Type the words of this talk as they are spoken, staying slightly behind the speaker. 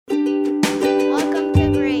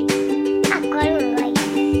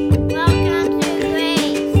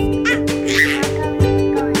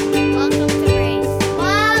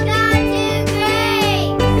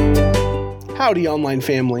Howdy, online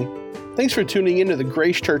family. Thanks for tuning into the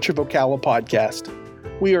Grace Church of Ocala podcast.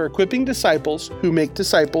 We are equipping disciples who make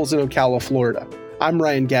disciples in Ocala, Florida. I'm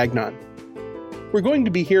Ryan Gagnon. We're going to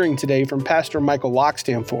be hearing today from Pastor Michael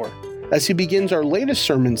Lockstamfor as he begins our latest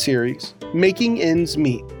sermon series, Making Ends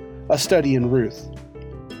Meet, a study in Ruth.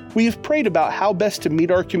 We have prayed about how best to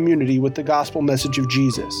meet our community with the gospel message of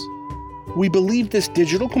Jesus. We believe this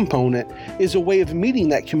digital component is a way of meeting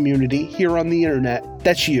that community here on the internet.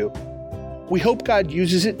 That's you. We hope God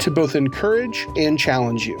uses it to both encourage and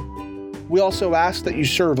challenge you. We also ask that you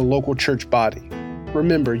serve a local church body.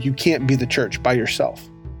 Remember, you can't be the church by yourself.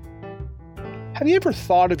 Have you ever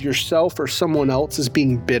thought of yourself or someone else as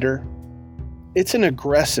being bitter? It's an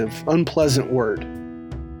aggressive, unpleasant word.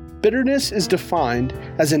 Bitterness is defined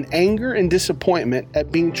as an anger and disappointment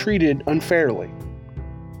at being treated unfairly.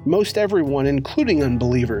 Most everyone, including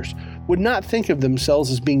unbelievers, would not think of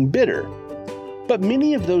themselves as being bitter, but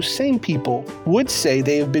many of those same people would say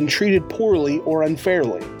they have been treated poorly or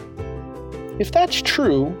unfairly. If that's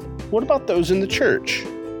true, what about those in the church?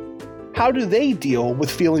 How do they deal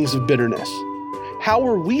with feelings of bitterness? How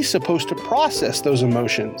are we supposed to process those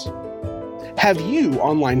emotions? Have you,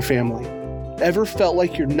 online family, ever felt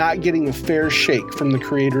like you're not getting a fair shake from the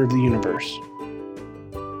creator of the universe?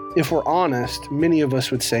 If we're honest, many of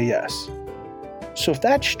us would say yes. So if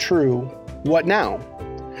that's true, what now?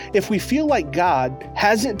 If we feel like God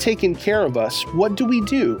hasn't taken care of us, what do we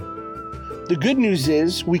do? The good news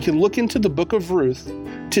is we can look into the book of Ruth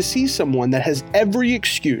to see someone that has every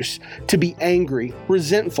excuse to be angry,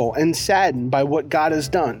 resentful, and saddened by what God has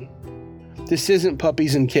done. This isn't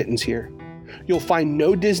puppies and kittens here. You'll find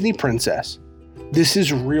no Disney princess. This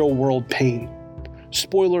is real-world pain.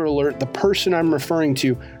 Spoiler alert, the person I'm referring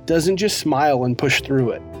to doesn't just smile and push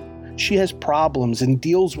through it. She has problems and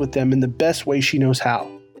deals with them in the best way she knows how.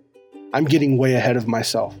 I'm getting way ahead of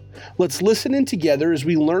myself. Let's listen in together as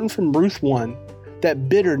we learn from Ruth 1 that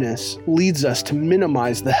bitterness leads us to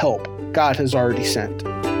minimize the help God has already sent.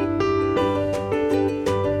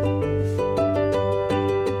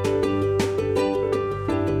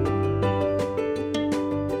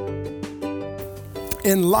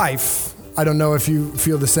 In life, I don't know if you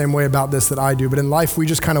feel the same way about this that I do, but in life we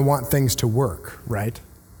just kind of want things to work, right?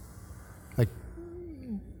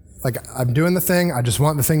 Like I'm doing the thing, I just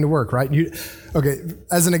want the thing to work, right? Okay,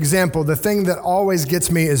 as an example, the thing that always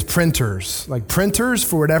gets me is printers. Like printers,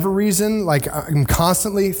 for whatever reason, like I'm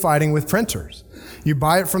constantly fighting with printers. You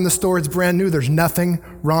buy it from the store, it's brand new, there's nothing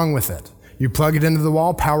wrong with it. You plug it into the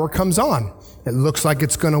wall, power comes on. It looks like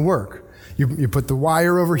it's gonna work. You put the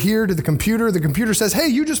wire over here to the computer says, hey,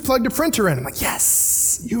 you just plugged a printer in. I'm like,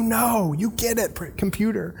 yes, you get it,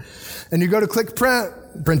 computer. And you go to click print,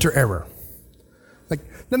 printer error.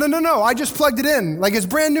 No, I just plugged it in. Like it's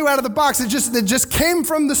brand new out of the box. It just came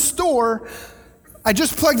from the store. I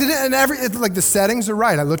just plugged it in and like the settings are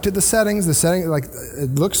right. I looked at the settings, like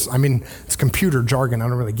it looks, it's computer jargon. I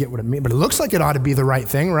don't really get what it means, but it looks like it ought to be the right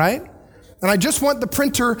thing, right? And I just want the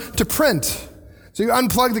printer to print. So you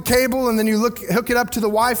unplug the cable and then you hook it up to the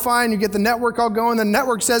Wi-Fi and you get the network all going. The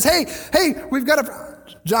network says, hey, we've got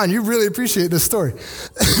John, you really appreciate this story.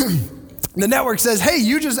 The network says, hey,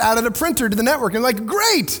 you just added a printer to the network. And like,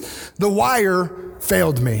 great. The wire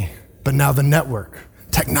failed me, but now the network,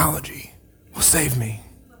 technology will save me.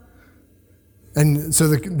 And so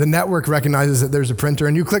the network recognizes that there's a printer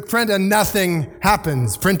and you click print and nothing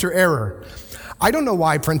happens, printer error. I don't know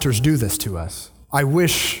why printers do this to us. I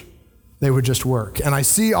wish they would just work. And I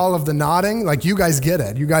see all of the nodding, like you guys get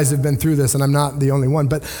it. You guys have been through this and I'm not the only one.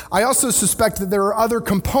 But I also suspect that there are other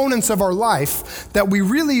components of our life that we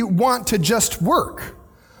really want to just work.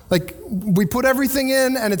 Like we put everything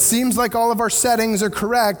in and it seems like all of our settings are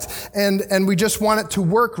correct and we just want it to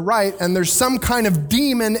work right. And there's some kind of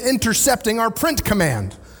demon intercepting our print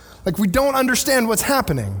command. Like we don't understand what's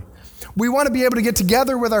happening. We want to be able to get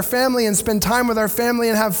together with our family and spend time with our family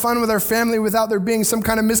and have fun with our family without there being some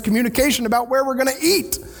kind of miscommunication about where we're going to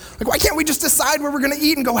eat. Like, why can't we just decide where we're going to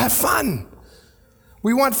eat and go have fun?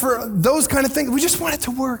 We want for those kind of things, we just want it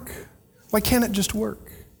to work. Why can't it just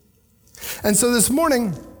work? And so this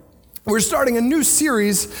morning, we're starting a new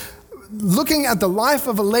series looking at the life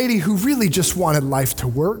of a lady who really just wanted life to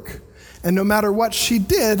work. And no matter what she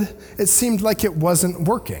did, it seemed like it wasn't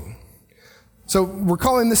working. So we're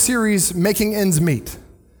calling this series Making Ends Meet,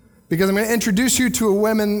 because I'm going to introduce you to a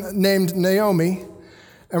woman named Naomi,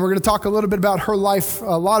 and we're going to talk a little bit about her life,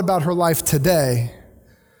 a lot about her life today,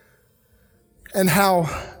 and how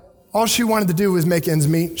all she wanted to do was make ends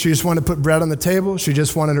meet. She just wanted to put bread on the table. She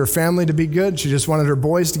just wanted her family to be good. She just wanted her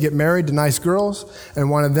boys to get married to nice girls and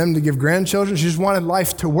wanted them to give grandchildren. She just wanted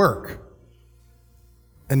life to work.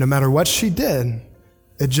 And no matter what she did,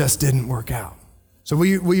 it just didn't work out. So will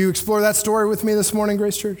you explore that story with me this morning,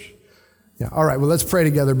 Grace Church? Yeah, all right, well, let's pray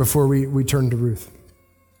together before we turn to Ruth.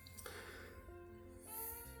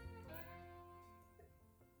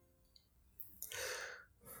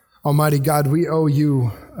 Almighty God, we owe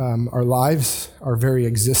you our lives, our very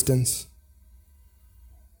existence.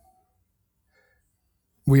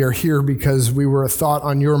 We are here because we were a thought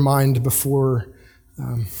on your mind before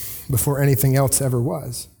anything else ever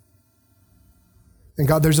was. And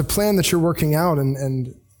God, there's a plan that you're working out,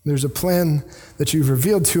 and there's a plan that you've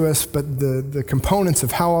revealed to us, but the components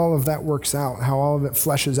of how all of that works out, how all of it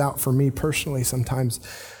fleshes out for me personally sometimes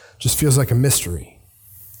just feels like a mystery.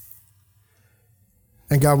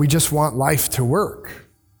 And God, we just want life to work.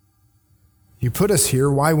 You put us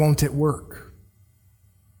here, why won't it work?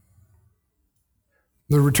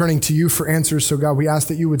 We're returning to you for answers, so God, we ask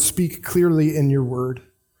that you would speak clearly in your word.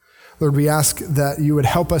 Lord, we ask that you would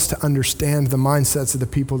help us to understand the mindsets of the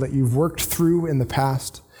people that you've worked through in the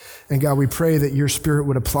past. And God, we pray that your Spirit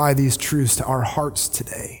would apply these truths to our hearts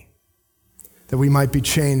today, that we might be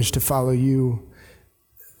changed to follow you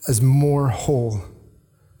as more whole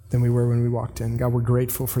than we were when we walked in. God, we're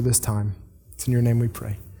grateful for this time. It's in your name we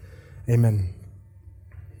pray. Amen.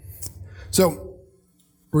 So,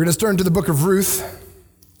 we're going to turn to the book of Ruth,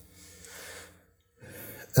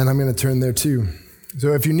 and I'm going to turn there too.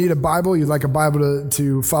 So if you need a Bible, you'd like a Bible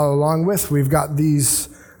to follow along with, we've got these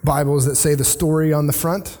Bibles that say the story on the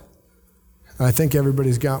front. And I think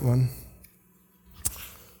everybody's got one.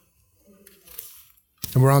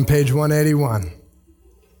 And we're on page 181.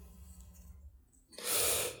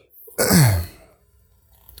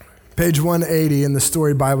 Page 180 in the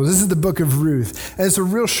Story Bible. This is the book of Ruth. And it's a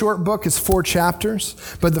real short book. It's 4 chapters,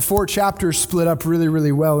 but the 4 chapters split up really,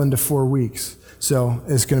 really well into 4 weeks. So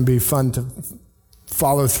it's going to be fun to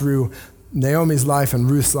follow through Naomi's life and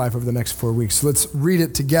Ruth's life over the next 4 weeks. So let's read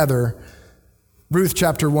it together. Ruth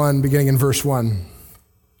chapter 1, beginning in verse 1.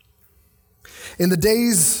 In the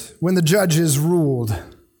days when the judges ruled,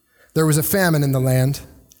 there was a famine in the land.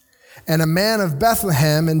 And a man of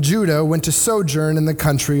Bethlehem in Judah went to sojourn in the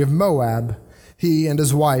country of Moab, he and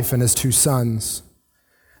his wife and his 2 sons.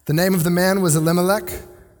 The name of the man was Elimelech,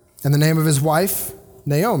 and the name of his wife,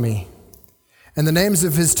 Naomi. And the names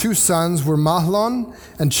of his 2 sons were Mahlon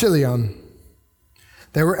and Chilion.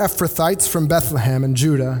 They were Ephrathites from Bethlehem in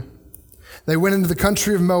Judah. They went into the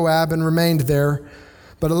country of Moab and remained there.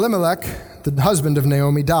 But Elimelech, the husband of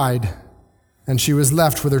Naomi, died, and she was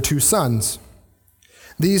left with her 2 sons.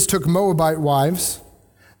 These took Moabite wives.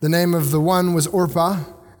 The name of the one was Orpah, and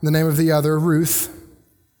the name of the other Ruth.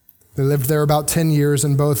 They lived there about 10 years,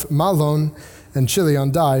 and both Mahlon and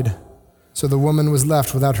Chilion died. So the woman was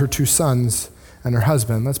left without her 2 sons and her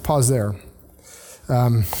husband. Let's pause there.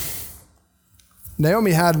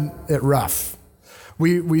 Naomi had it rough.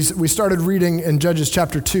 We started reading in Judges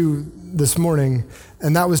chapter 2 this morning,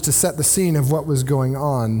 and that was to set the scene of what was going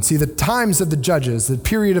on. See, the times of the judges, the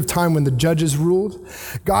period of time when the judges ruled,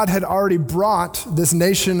 God had already brought this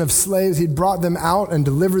nation of slaves. He'd brought them out and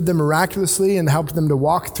delivered them miraculously and helped them to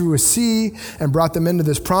walk through a sea and brought them into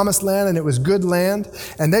this promised land, and it was good land.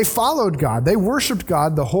 And they followed God. They worshiped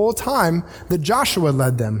God the whole time that Joshua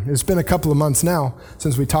led them. It's been a couple of months now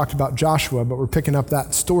since we talked about Joshua, but we're picking up that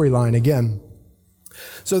storyline again.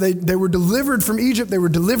 So they were delivered from Egypt. They were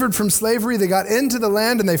delivered from slavery. They got into the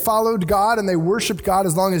land and they followed God and they worshiped God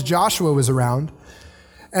as long as Joshua was around.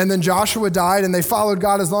 And then Joshua died and they followed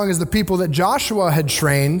God as long as the people that Joshua had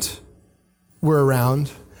trained were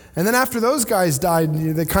around. And then after those guys died,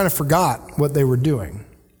 they kind of forgot what they were doing.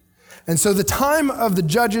 And so the time of the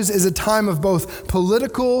judges is a time of both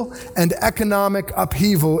political and economic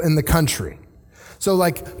upheaval in the country. So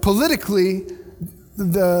like politically,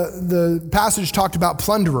 the passage talked about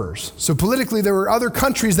plunderers. So politically, there were other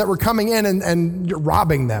countries that were coming in and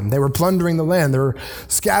robbing them. They were plundering the land. There were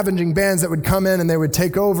scavenging bands that would come in and they would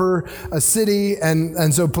take over a city.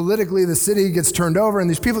 And so politically, the city gets turned over and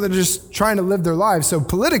these people that are just trying to live their lives. So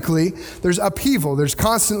politically, there's upheaval. There's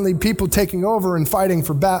constantly people taking over and fighting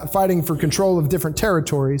for control of different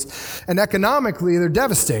territories. And economically, they're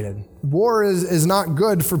devastated. War is not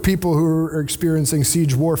good for people who are experiencing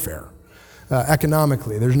siege warfare.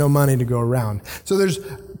 Economically, there's no money to go around. So there's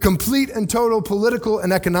complete and total political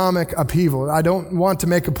and economic upheaval. I don't want to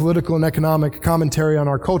make a political and economic commentary on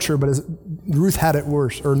our culture, but Ruth had it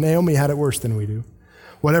worse, or Naomi had it worse than we do.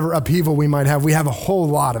 Whatever upheaval we might have, we have a whole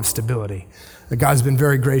lot of stability. God's been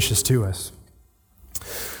very gracious to us.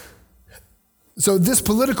 So this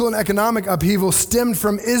political and economic upheaval stemmed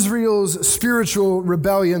from Israel's spiritual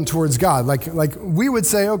rebellion towards God. Like we would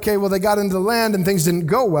say, okay, well, they got into the land and things didn't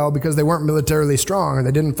go well because they weren't militarily strong or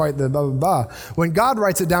they didn't fight the blah, blah, blah. When God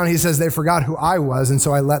writes it down, he says they forgot who I was, and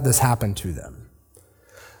so I let this happen to them.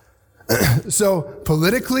 So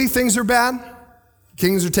politically, things are bad.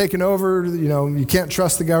 Kings are taking over, you can't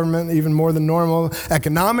trust the government even more than normal.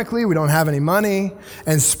 Economically, we don't have any money.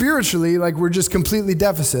 And spiritually, we're just completely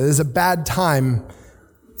deficit. It's a bad time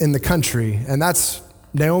in the country. And that's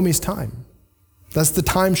Naomi's time. That's the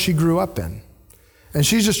time she grew up in. And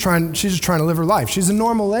she's just trying to live her life. She's a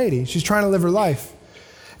normal lady. She's trying to live her life.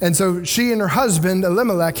 And so she and her husband,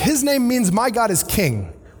 Elimelech, his name means my God is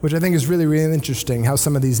king, which I think is really, really interesting how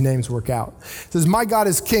some of these names work out. It says, my God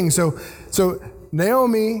is king. So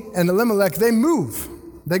Naomi and Elimelech, they move.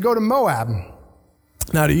 They go to Moab.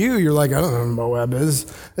 Now to you, you're like, I don't know what Moab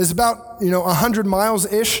is. It's about, 100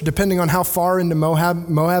 miles-ish, depending on how far into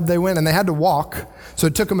Moab they went, and they had to walk. So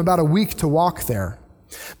it took them about a week to walk there.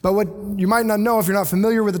 But what you might not know if you're not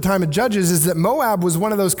familiar with the time of Judges is that Moab was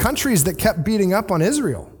one of those countries that kept beating up on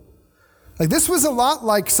Israel. This was a lot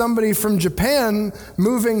like somebody from Japan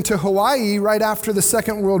moving to Hawaii right after the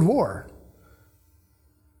Second World War.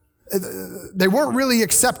 They weren't really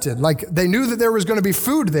accepted. They knew that there was going to be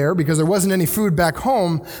food there because there wasn't any food back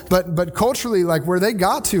home, but culturally, where they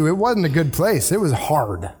got to, it wasn't a good place. It was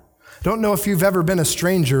hard. Don't know if you've ever been a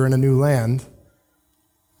stranger in a new land,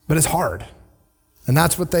 but it's hard. And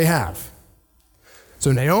that's what they have.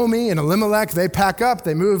 So Naomi and Elimelech, they pack up,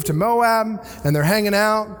 they move to Moab, and they're hanging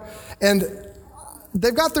out. And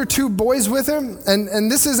they've got their two boys with them, and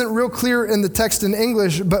this isn't real clear in the text in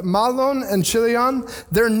English, but Mahlon and Chilion,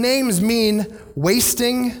 their names mean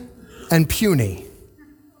wasting and puny.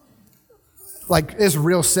 It's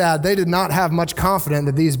real sad. They did not have much confidence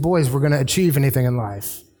that these boys were going to achieve anything in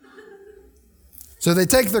life. So they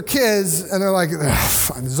take their kids, and they're like, this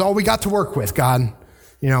is all we got to work with, God.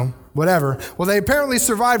 Whatever. Well, they apparently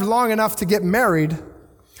survived long enough to get married,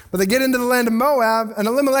 but they get into the land of Moab, and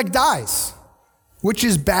Elimelech dies. Which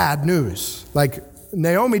is bad news.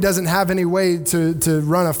 Naomi doesn't have any way to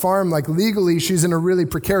run a farm. Legally, she's in a really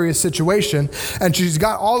precarious situation. And she's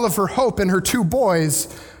got all of her hope in her two boys,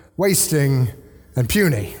 wasting and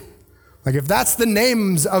puny. If that's the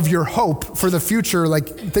names of your hope for the future,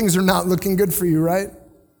 things are not looking good for you, right?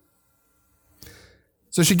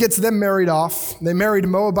 So she gets them married off. They married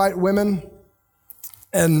Moabite women.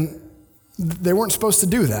 And they weren't supposed to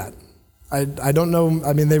do that. I don't know.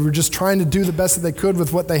 They were just trying to do the best that they could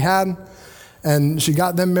with what they had. And she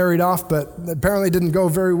got them married off, but apparently didn't go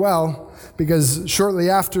very well because shortly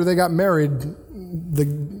after they got married,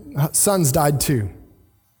 the sons died too.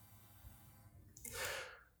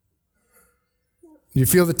 Do you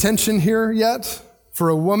feel the tension here yet? For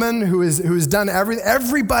a woman who has done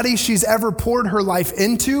everybody she's ever poured her life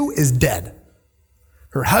into is dead.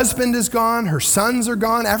 Her husband is gone, her sons are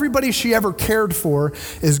gone, everybody she ever cared for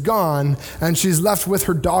is gone, and she's left with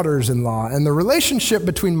her daughters-in-law. And the relationship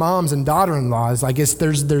between moms and daughter-in-law is,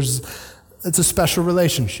 it's a special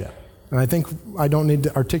relationship. And I think I don't need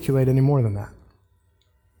to articulate any more than that.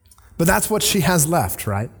 But that's what she has left,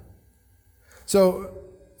 right? So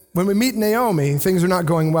when we meet Naomi, things are not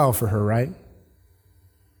going well for her, right?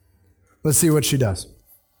 Let's see what she does.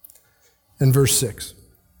 In verse 6.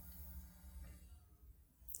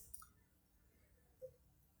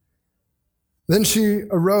 Then she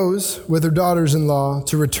arose with her daughters-in-law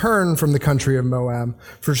to return from the country of Moab,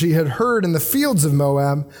 for she had heard in the fields of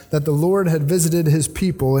Moab that the Lord had visited his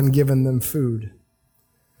people and given them food.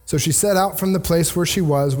 So she set out from the place where she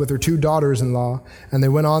was with her two daughters-in-law, and they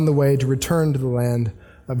went on the way to return to the land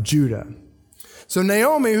of Judah. So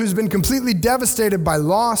Naomi, who's been completely devastated by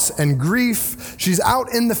loss and grief, she's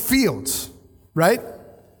out in the fields, right?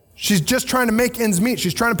 She's just trying to make ends meet.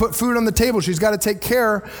 She's trying to put food on the table. She's got to take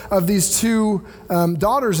care of these two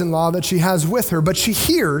daughters-in-law that she has with her. But she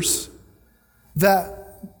hears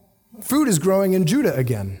that food is growing in Judah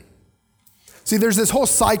again. See, there's this whole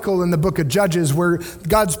cycle in the book of Judges where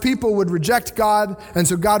God's people would reject God, and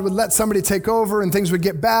so God would let somebody take over and things would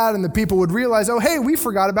get bad, and the people would realize, oh, hey, we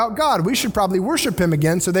forgot about God. We should probably worship him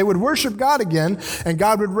again. So they would worship God again, and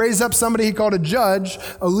God would raise up somebody he called a judge,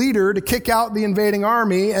 a leader, to kick out the invading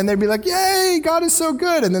army, and they'd be like, yay, God is so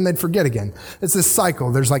good, and then they'd forget again. It's this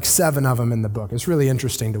cycle. There's 7 of them in the book. It's really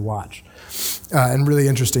interesting to watch and really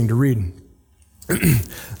interesting to read.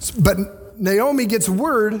 But Naomi gets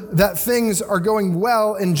word that things are going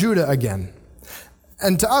well in Judah again.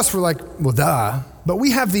 And to us, we're like, well, duh. But we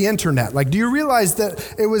have the internet. Do you realize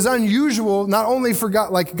that it was unusual not only for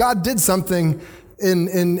God, God did something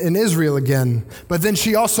in Israel again, but then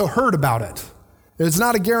she also heard about it. It's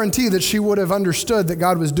not a guarantee that she would have understood that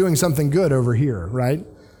God was doing something good over here, right?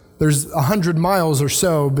 There's 100 miles or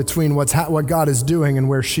so between what God is doing and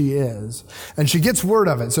where she is. And she gets word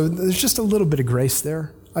of it. So there's just a little bit of grace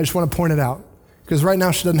there. I just want to point it out. Because right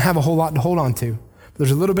now she doesn't have a whole lot to hold on to. But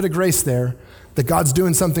there's a little bit of grace there that God's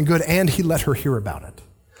doing something good and he let her hear about it.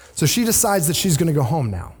 So she decides that she's going to go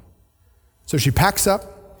home now. So she packs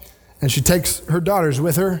up and she takes her daughters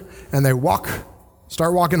with her and they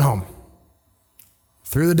start walking home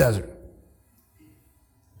through the desert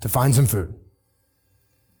to find some food.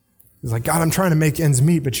 He's like, God, I'm trying to make ends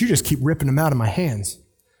meet, but you just keep ripping them out of my hands.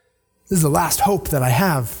 This is the last hope that I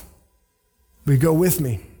have. Will you go with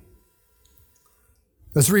me?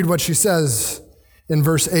 Let's read what she says in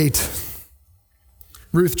verse 8.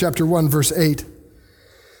 Ruth chapter 1, verse 8.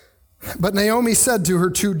 But Naomi said to her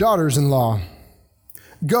 2 daughters-in-law,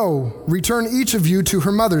 Go, return each of you to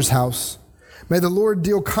her mother's house. May the Lord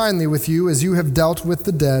deal kindly with you as you have dealt with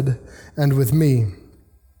the dead and with me.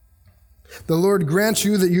 The Lord grant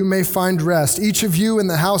you that you may find rest, each of you in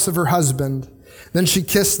the house of her husband. Then she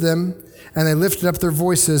kissed them, and they lifted up their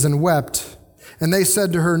voices and wept. And they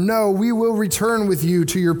said to her, No, we will return with you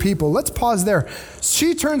to your people. Let's pause there.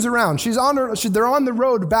 She turns around. They're on the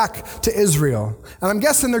road back to Israel. And I'm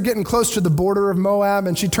guessing they're getting close to the border of Moab.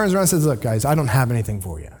 And she turns around and says, Look, guys, I don't have anything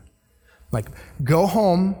for you. Like, go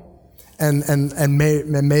home and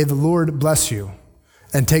may the Lord bless you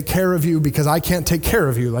and take care of you because I can't take care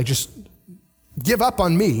of you. Like, just give up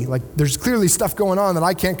on me. Like, there's clearly stuff going on that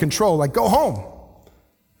I can't control. Like, go home.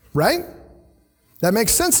 Right? That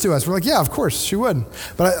makes sense to us. We're like, yeah, of course, she would.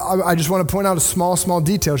 But I just want to point out a small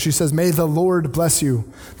detail. She says, may the Lord bless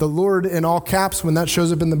you. The Lord in all caps, when that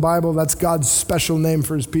shows up in the Bible, that's God's special name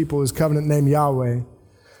for his people, his covenant name, Yahweh.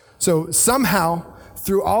 So somehow,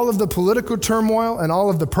 through all of the political turmoil and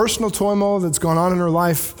all of the personal turmoil that's gone on in her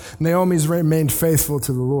life, Naomi's remained faithful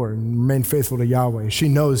to the Lord and remained faithful to Yahweh. She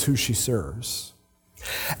knows who she serves.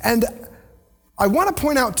 And I want to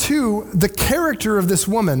point out, too, the character of this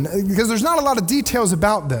woman, because there's not a lot of details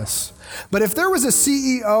about this. But if there was a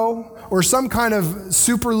CEO or some kind of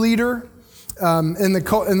super leader in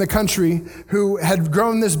the country who had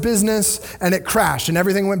grown this business and it crashed and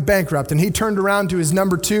everything went bankrupt, and he turned around to his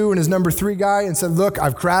number 2 and his number 3 guy and said, look,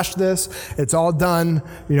 I've crashed this. It's all done.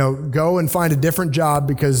 Go and find a different job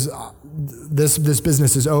because this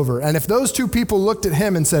business is over. And if those 2 people looked at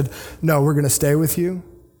him and said, no, we're going to stay with you,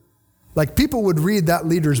 like, people would read that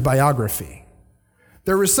leader's biography.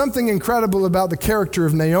 There was something incredible about the character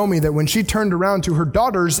of Naomi that when she turned around to her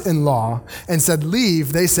daughters-in-law and said,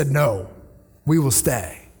 leave, they said, no, we will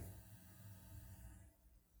stay.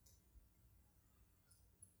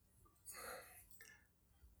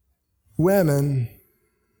 Women,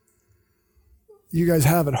 you guys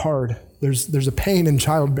have it hard. There's a pain in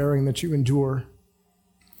childbearing that you endure.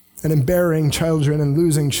 And in bearing children and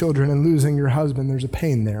losing children and losing your husband, there's a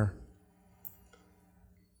pain there.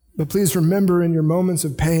 But please remember in your moments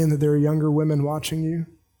of pain that there are younger women watching you,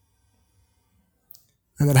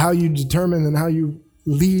 and that how you determine and how you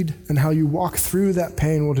lead and how you walk through that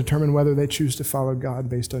pain will determine whether they choose to follow God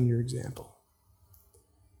based on your example.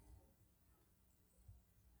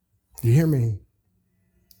 Do you hear me?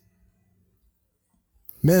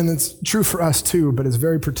 Men, it's true for us too, but it's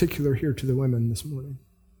very particular here to the women this morning.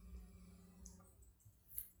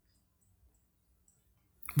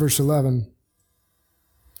 Verse 11.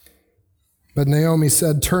 But Naomi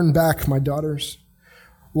said, turn back, my daughters.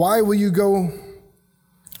 Why will you go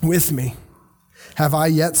with me? Have I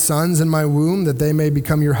yet sons in my womb that they may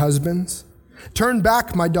become your husbands? Turn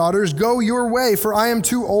back, my daughters, go your way, for I am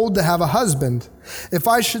too old to have a husband. If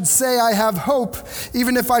I should say I have hope,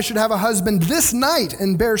 even if I should have a husband this night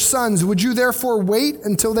and bear sons, would you therefore wait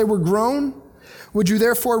until they were grown? Would you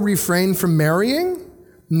therefore refrain from marrying?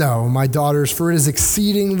 No, my daughters, for it is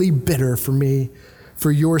exceedingly bitter for me,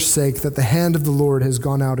 for your sake, that the hand of the Lord has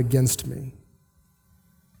gone out against me.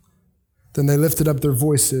 Then they lifted up their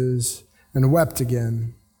voices and wept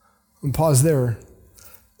again. And pause there.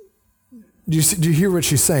 Do you hear what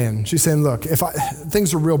she's saying? She's saying, look,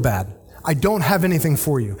 things are real bad. I don't have anything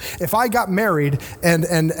for you. If I got married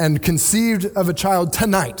and conceived of a child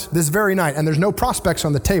tonight, this very night, and there's no prospects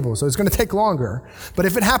on the table, so it's going to take longer. But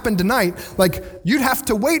if it happened tonight, you'd have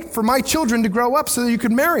to wait for my children to grow up so that you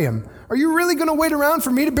could marry them. Are you really going to wait around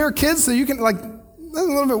for me to bear kids so you can, that's a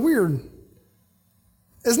little bit weird.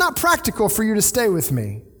 It's not practical for you to stay with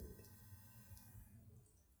me.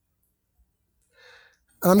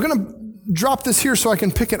 And I'm going to drop this here so I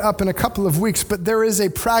can pick it up in a couple of weeks, but there is a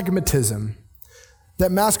pragmatism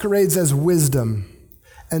that masquerades as wisdom.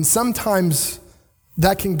 And sometimes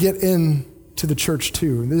that can get in to the church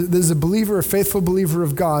too. There's a believer, a faithful believer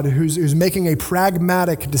of God who's making a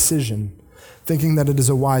pragmatic decision, thinking that it is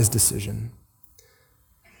a wise decision.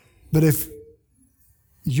 But if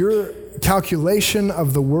your calculation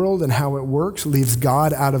of the world and how it works leaves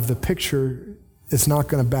God out of the picture, it's not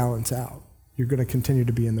going to balance out. You're going to continue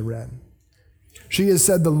to be in the red. She has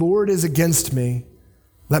said, the Lord is against me.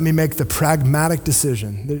 Let me make the pragmatic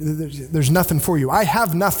decision. There's nothing for you. I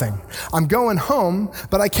have nothing. I'm going home,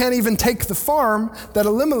 but I can't even take the farm that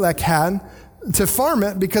Elimelech had to farm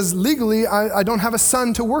it because legally I don't have a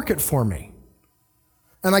son to work it for me.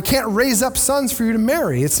 And I can't raise up sons for you to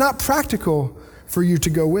marry. It's not practical for you to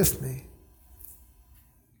go with me.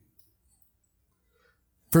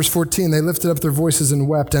 Verse 14, they lifted up their voices and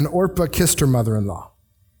wept, and Orpah kissed her mother-in-law.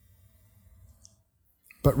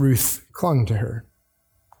 But Ruth clung to her.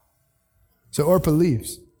 So Orpah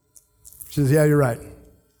leaves. She says, yeah, you're right.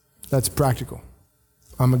 That's practical.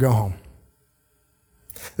 I'm going to go home.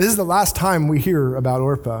 This is the last time we hear about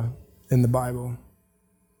Orpah in the Bible.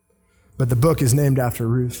 But the book is named after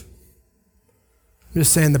Ruth. I'm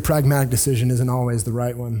just saying the pragmatic decision isn't always the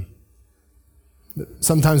right one.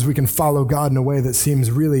 Sometimes we can follow God in a way that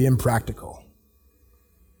seems really impractical.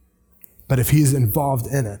 But if he's involved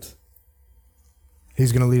in it,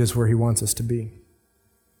 he's going to lead us where he wants us to be.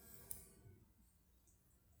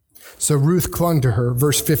 So Ruth clung to her,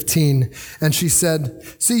 verse 15, and she said,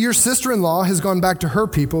 see, your sister-in-law has gone back to her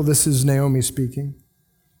people. This is Naomi speaking.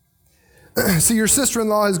 See, your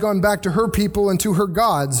sister-in-law has gone back to her people and to her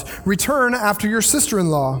gods. Return after your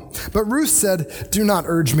sister-in-law. But Ruth said, do not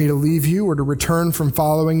urge me to leave you or to return from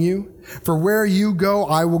following you. For where you go,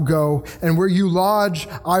 I will go, and where you lodge,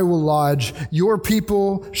 I will lodge. Your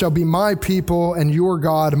people shall be my people, and your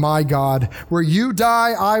God, my God. Where you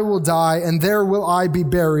die, I will die, and there will I be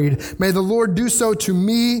buried. May the Lord do so to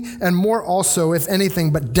me, and more also, if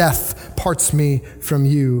anything but death parts me from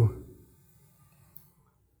you.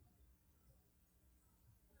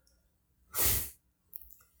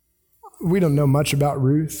 We don't know much about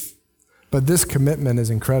Ruth, but this commitment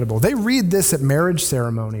is incredible. They read this at marriage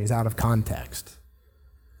ceremonies out of context.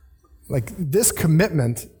 Like, this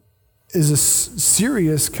commitment is a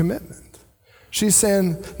serious commitment. She's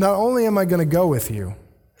saying, not only am I going to go with you,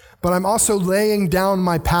 but I'm also laying down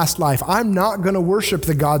my past life. I'm not going to worship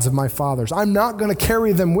the gods of my fathers. I'm not going to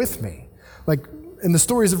carry them with me. Like, in the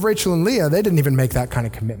stories of Rachel and Leah, they didn't even make that kind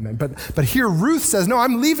of commitment. But here Ruth says, no,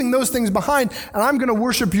 I'm leaving those things behind and I'm going to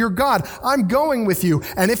worship your God. I'm going with you.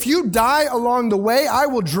 And if you die along the way, I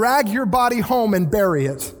will drag your body home and bury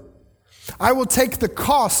it. I will take the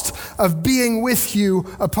cost of being with you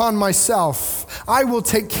upon myself. I will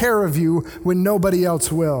take care of you when nobody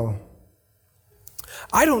else will.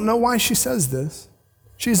 I don't know why she says this.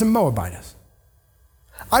 She's a Moabitess.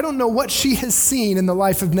 I don't know what she has seen in the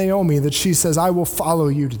life of Naomi that she says, I will follow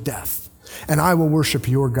you to death and I will worship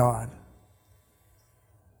your God.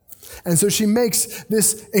 And so she makes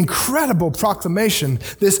this incredible proclamation,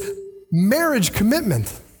 this marriage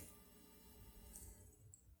commitment.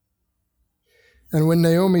 And when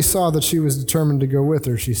Naomi saw that she was determined to go with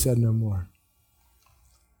her, she said no more.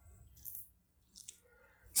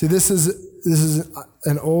 See, this is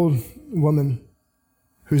an old woman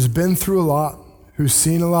who's been through a lot, who's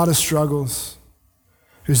seen a lot of struggles,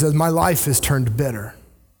 who says, my life is turned bitter.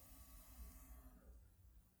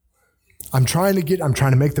 I'm trying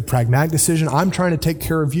to make the pragmatic decision. I'm trying to take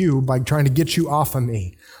care of you by trying to get you off of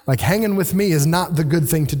me. Like, hanging with me is not the good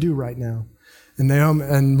thing to do right now.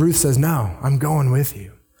 And Ruth says, no, I'm going with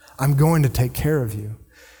you. I'm going to take care of you.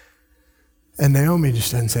 And Naomi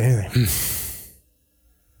just doesn't say anything.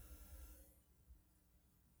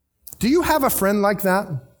 Do you have a friend like that?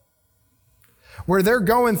 Where they're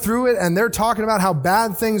going through it and they're talking about how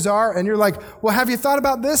bad things are, and you're like, well, have you thought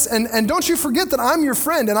about this? And don't you forget that I'm your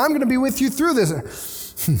friend and I'm going to be with you through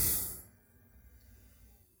this.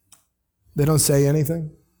 They don't say anything.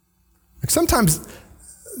 Like, sometimes,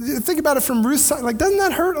 think about it from Ruth's side, like, doesn't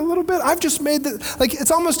that hurt a little bit? I've just made like, it's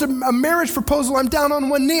almost a marriage proposal. I'm down on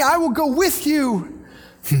one knee. I will go with you.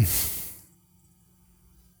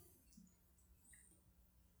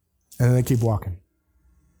 And then they keep walking.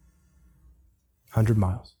 100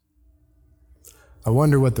 miles. I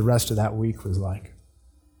wonder what the rest of that week was like.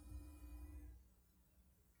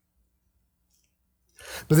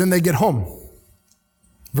 But then they get home.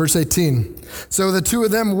 Verse 18. So the two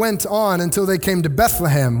of them went on until they came to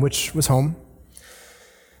Bethlehem, which was home.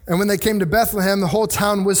 And when they came to Bethlehem, the whole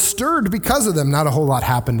town was stirred because of them. Not a whole lot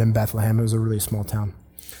happened in Bethlehem. It was a really small town.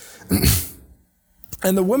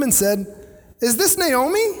 And the woman said, is this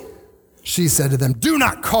Naomi? She said to them, do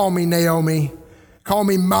not call me Naomi. Call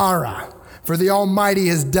me Mara, for the Almighty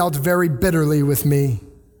has dealt very bitterly with me.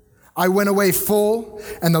 I went away full,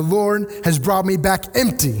 and the Lord has brought me back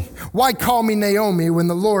empty. Why call me Naomi when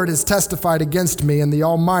the Lord has testified against me and the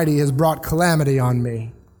Almighty has brought calamity on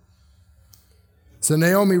me? So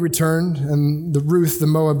Naomi returned, and Ruth the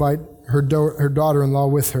Moabite, her daughter-in-law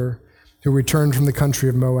with her, who returned from the country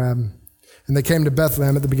of Moab. And they came to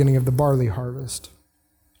Bethlehem at the beginning of the barley harvest.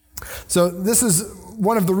 So this is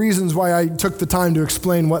one of the reasons why I took the time to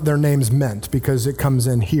explain what their names meant, because it comes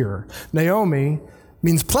in here. Naomi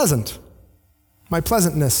means pleasant, my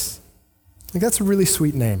pleasantness. Like, that's a really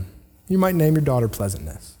sweet name. You might name your daughter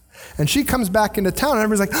Pleasantness. And she comes back into town and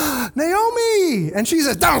everybody's like, oh, Naomi! And she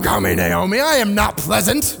says, don't call me Naomi, I am not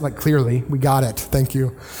pleasant. Like, clearly, we got it, thank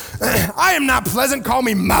you. I am not pleasant, call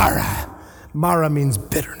me Mara. Mara means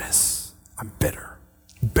bitterness. I'm bitter.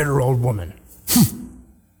 Bitter old woman.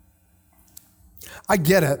 I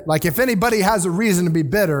get it. Like, if anybody has a reason to be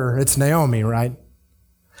bitter, it's Naomi, right?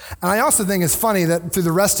 And I also think it's funny that through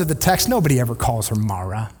the rest of the text, nobody ever calls her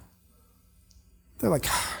Mara. They're like,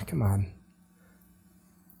 come on.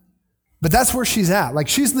 But that's where she's at. Like,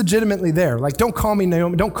 she's legitimately there. Like, don't call me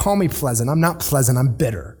Naomi. Don't call me pleasant. I'm not pleasant. I'm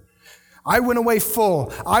bitter. I went away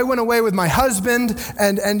full. I went away with my husband,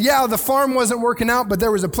 and yeah, the farm wasn't working out, but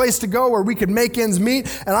there was a place to go where we could make ends meet,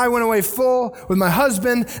 and I went away full with my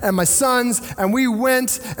husband and my sons, and we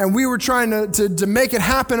went, and we were trying to make it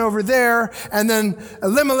happen over there, and then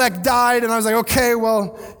Elimelech died, and I was like, okay,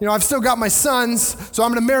 well, I've still got my sons, so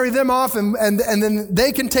I'm going to marry them off, and then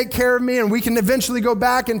they can take care of me, and we can eventually go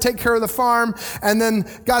back and take care of the farm, and then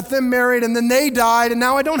got them married, and then they died, and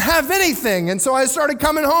now I don't have anything, and so I started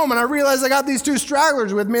coming home, and I realized I got these two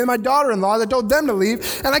stragglers with me and my daughter-in-law that told them to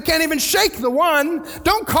leave, and I can't even shake the one.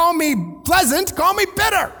 Don't call me pleasant, call me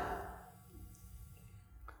bitter.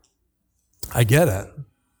 I get it.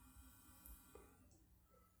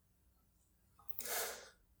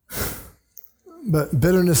 But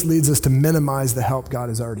bitterness leads us to minimize the help God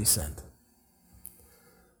has already sent.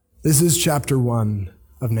 This is chapter 1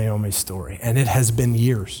 of Naomi's story, and it has been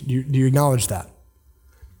years. Do you acknowledge that?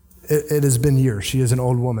 It has been years. She is an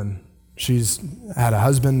old woman. She's had a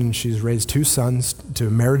husband and she's raised 2 sons to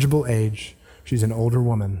a marriageable age. She's an older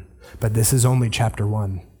woman. But this is only chapter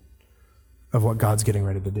 1 of what God's getting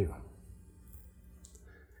ready to do.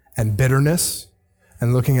 And bitterness,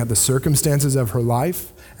 and looking at the circumstances of her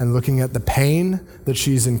life, and looking at the pain that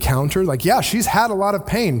she's encountered. Like, yeah, she's had a lot of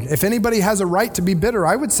pain. If anybody has a right to be bitter,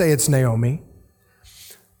 I would say it's Naomi.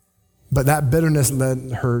 But that bitterness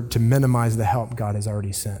led her to minimize the help God has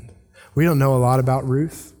already sent. We don't know a lot about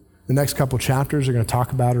Ruth. The next couple chapters are going to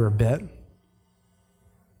talk about her a bit.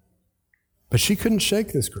 But she couldn't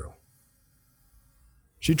shake this girl.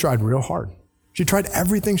 She tried real hard. She tried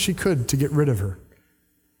everything she could to get rid of her.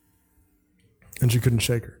 And she couldn't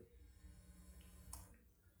shake her.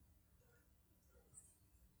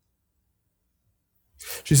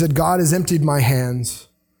 She said, God has emptied my hands.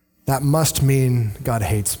 That must mean God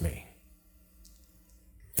hates me.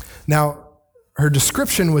 Now, her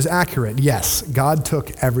description was accurate. Yes, God took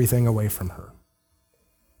everything away from her.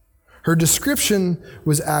 Her description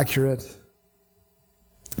was accurate,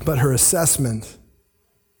 but her assessment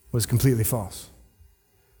was completely false.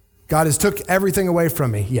 God has took everything away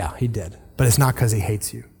from me. Yeah, he did, but it's not because he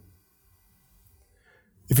hates you.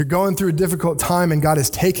 If you're going through a difficult time and God is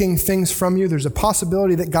taking things from you, there's a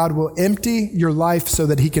possibility that God will empty your life so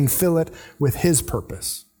that he can fill it with his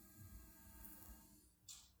purpose.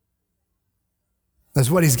 That's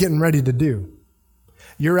what he's getting ready to do.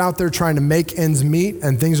 You're out there trying to make ends meet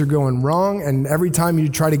and things are going wrong, and every time you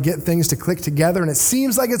try to get things to click together and it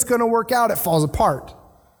seems like it's going to work out, it falls apart.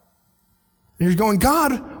 And you're going,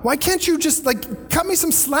 God, why can't you just cut me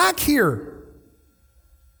some slack here?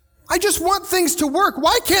 I just want things to work.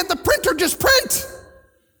 Why can't the printer just print?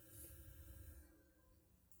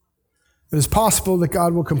 It is possible that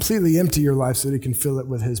God will completely empty your life so that he can fill it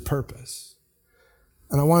with his purpose.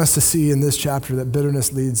 And I want us to see in this chapter that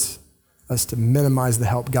bitterness leads us to minimize the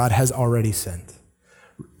help God has already sent.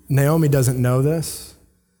 Naomi doesn't know this,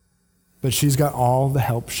 but she's got all the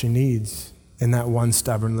help she needs in that one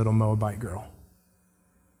stubborn little Moabite girl.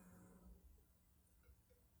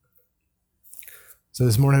 So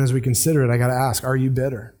this morning as we consider it, I got to ask, are you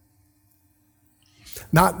bitter?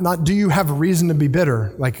 Not do you have a reason to be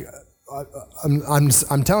bitter?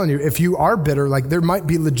 I'm telling you, if you are bitter, there might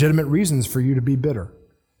be legitimate reasons for you to be bitter.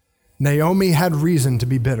 Naomi had reason to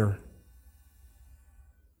be bitter.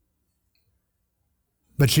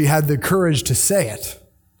 But she had the courage to say it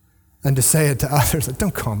and to say it to others.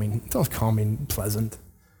 Don't call me pleasant.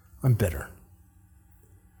 I'm bitter.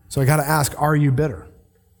 So I got to ask, are you bitter?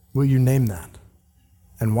 Will you name that?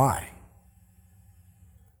 And why?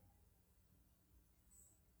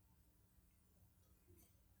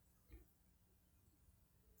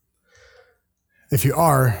 If you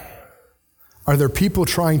are there people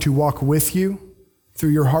trying to walk with you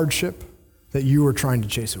through your hardship that you are trying to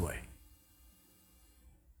chase away?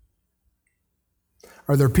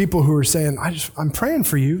 Are there people who are saying, I'm praying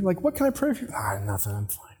for you. Like, what can I pray for you? Nothing, I'm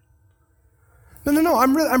fine. No,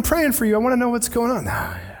 I'm praying for you. I want to know what's going on.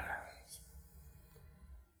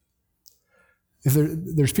 If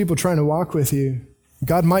there's people trying to walk with you,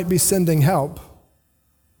 God might be sending help.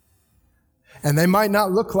 And they might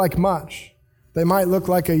not look like much. They might look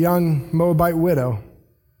like a young Moabite widow.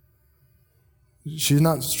 She's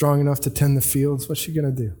not strong enough to tend the fields. What's she going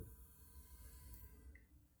to do?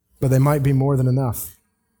 But they might be more than enough.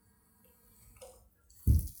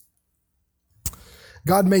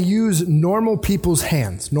 God may use normal people's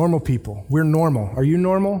hands. Normal people. We're normal. Are you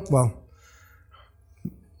normal? Well,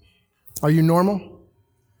 are you normal?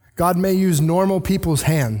 God may use normal people's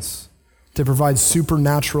hands to provide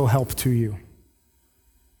supernatural help to you.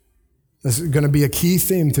 This is going to be a key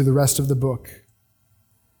theme through the rest of the book.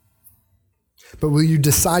 But will you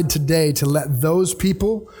decide today to let those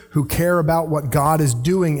people who care about what God is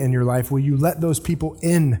doing in your life, will you let those people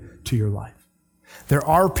into your life? There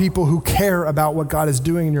are people who care about what God is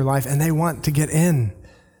doing in your life and they want to get in,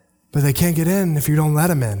 but they can't get in if you don't let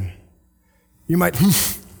them in. You might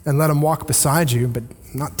and let them walk beside you, but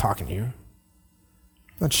I'm not talking to you. I'm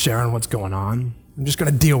not sharing what's going on. I'm just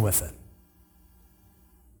going to deal with it.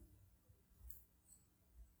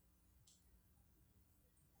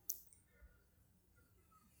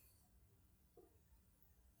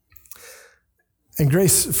 And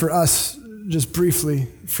grace for us, just briefly,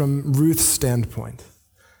 from Ruth's standpoint,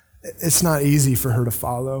 it's not easy for her to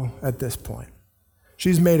follow at this point.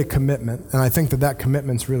 She's made a commitment, and I think that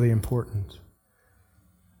commitment's really important.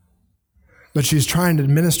 But she's trying to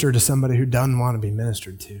minister to somebody who doesn't want to be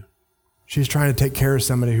ministered to. She's trying to take care of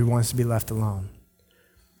somebody who wants to be left alone.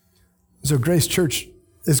 So Grace Church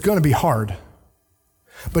is going to be hard.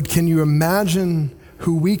 But can you imagine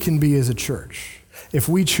who we can be as a church if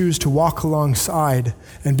we choose to walk alongside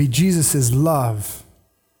and be Jesus' love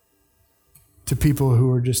to people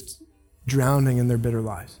who are just drowning in their bitter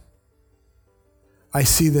lives? I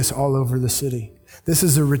see this all over the city. This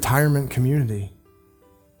is a retirement community.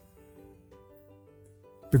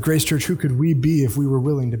 But Grace Church, who could we be if we were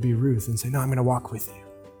willing to be Ruth and say, no, I'm going to walk with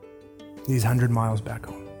you these 100 miles back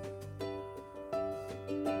home?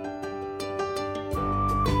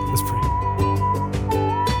 Let's pray.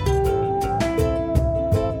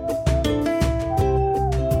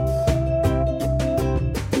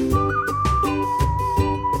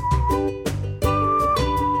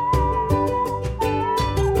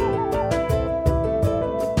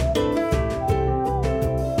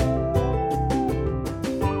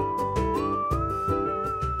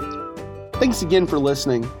 Thanks again for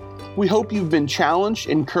listening. We hope you've been challenged,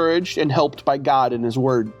 encouraged, and helped by God and His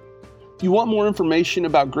Word. If you want more information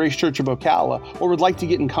about Grace Church of Ocala or would like to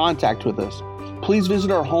get in contact with us, please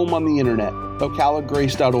visit our home on the internet,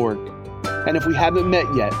 ocalagrace.org. And if we haven't met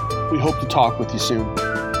yet, we hope to talk with you soon.